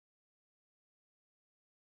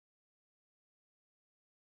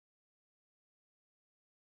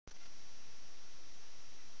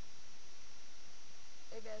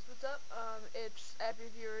It's App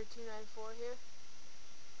Reviewer 294 here,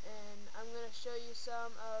 and I'm going to show you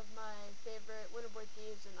some of my favorite winterboard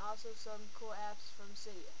themes and also some cool apps from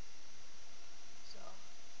Cydia. So,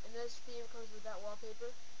 and this theme comes with that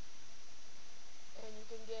wallpaper, and you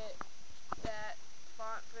can get that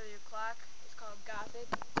font for your clock. It's called Gothic.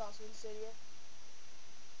 It's also in Cydia.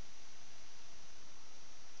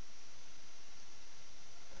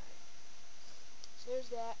 Alright, so there's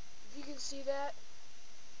that. If you can see that,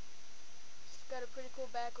 it's got a pretty cool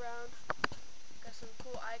background. Got some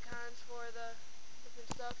cool icons for the different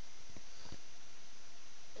stuff,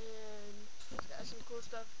 and it's got some cool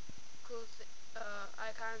stuff,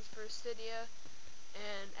 icons for Cydia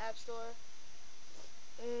and App Store,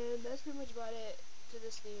 and that's pretty much about it to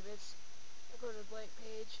this theme. I go to the blank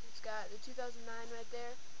page. It's got the 2009 right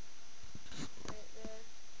there, and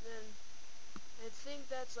then I think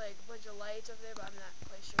that's like a bunch of lights up there, but I'm not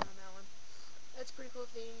quite sure on that one. That's a pretty cool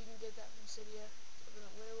theme. You can get that from Cydia. Open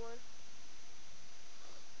up Winterboard.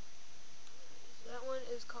 So that one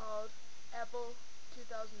is called Apple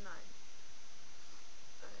 2009.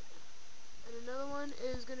 Alright. And another one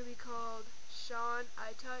is going to be called Sean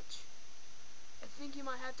iTouch. I think you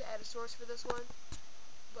might have to add a source for this one,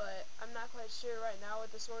 but I'm not quite sure right now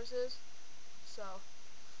what the source is. So,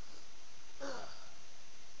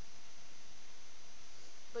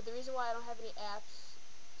 but the reason why I don't have any apps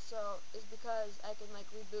is because I can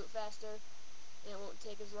like reboot faster and it won't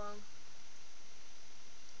take as long.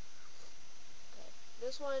 Okay,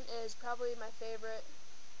 this one is probably my favorite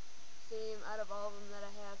theme out of all of them that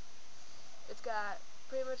I have. It's got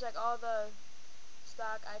pretty much like all the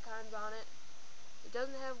stock icons on it. It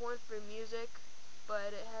doesn't have one for music,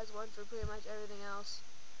 but it has one for pretty much everything else.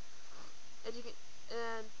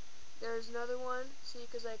 And there's another one. See,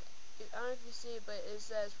 because like I don't know if you see, but it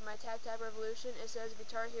says for my Tap Tap Revolution, it says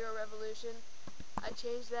Guitar Hero Revolution. I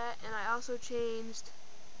changed that, and I also changed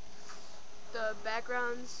the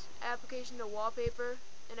backgrounds application to wallpaper,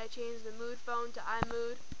 and I changed the mood phone to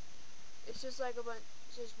iMood. It's just like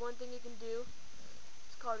it's just one thing you can do.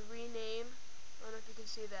 It's called rename. I don't know if you can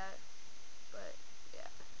see that, but yeah,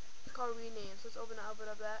 it's called rename. So let's open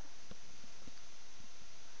up that.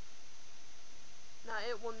 Now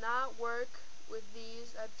it will not work with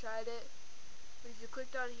these. I've tried it. But if you go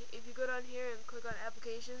down here and click on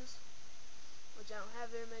applications, which I don't have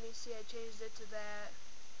very many. See, I changed it to that.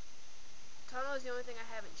 Tunnel is the only thing I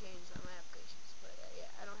haven't changed on my applications, but yeah,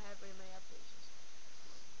 I don't have very many applications.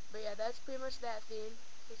 But yeah, that's pretty much that theme.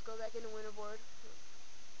 Let's go back into Winterboard.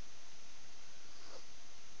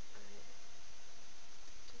 Alright.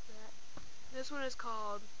 Take that. This one is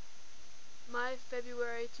called My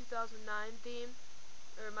February 2009 theme,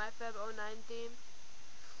 or My Feb 09 theme.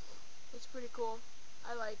 It's pretty cool.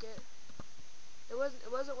 I like it. It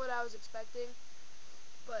wasn't what I was expecting,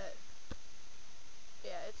 but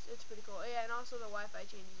yeah, it's pretty cool. Yeah, and also the Wi-Fi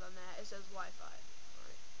changes on that. It says Wi-Fi on it.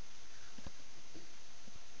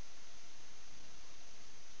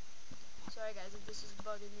 Sorry guys if this is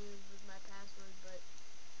bugging you with my password, but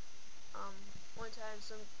one time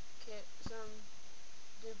some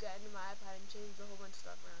dude got into my iPad and changed a whole bunch of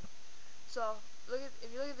stuff around. So if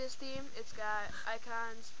you look at this theme, it's got new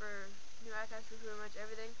icons for pretty much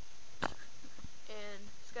everything, and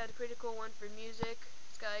it's got a pretty cool one for music.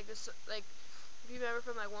 It's got like this, like if you remember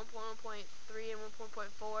from like 1.1.3 and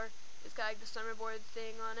 1.4, it's got like the summerboard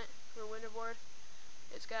thing on it for Winterboard.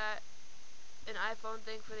 It's got an iPhone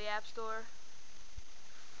thing for the App Store.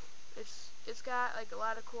 It's got like a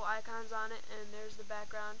lot of cool icons on it, and there's the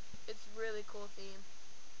background. It's a really cool theme.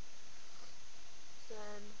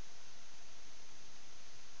 Then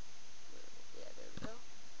yeah, there we go.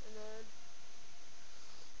 And then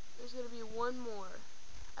there's gonna be one more.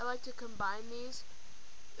 I like to combine these.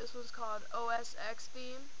 This one's called OSX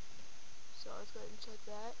theme. So let's go ahead and check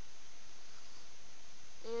that.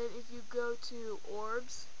 And if you go to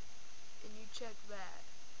orbs and you check that,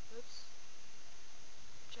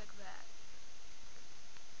 check that.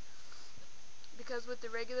 Because with the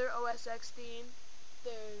regular OSX theme,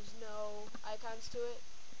 there's no icons to it,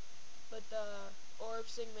 but the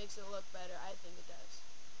orbs thing makes it look better. I think it does.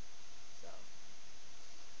 So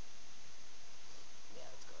yeah,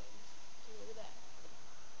 let's go ahead and take a look at that.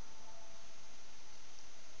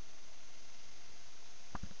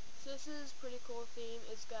 So this is a pretty cool theme.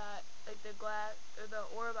 It's got like the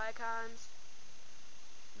orb icons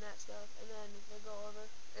and that stuff, and then if they go over,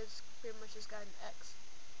 it's pretty much just got an X.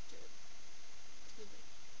 Excuse me.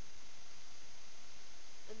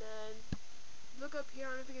 And then look up here.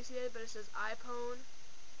 I don't know if you can see that, but it says iPhone.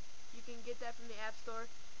 You can get that from the App Store,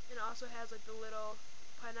 and it also has like the little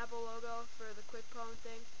pineapple logo for the quick phone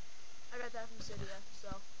thing. I got that from Cydia.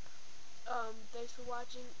 So Thanks for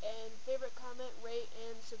watching, and favorite, comment, rate,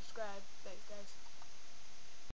 and subscribe. Thanks, guys.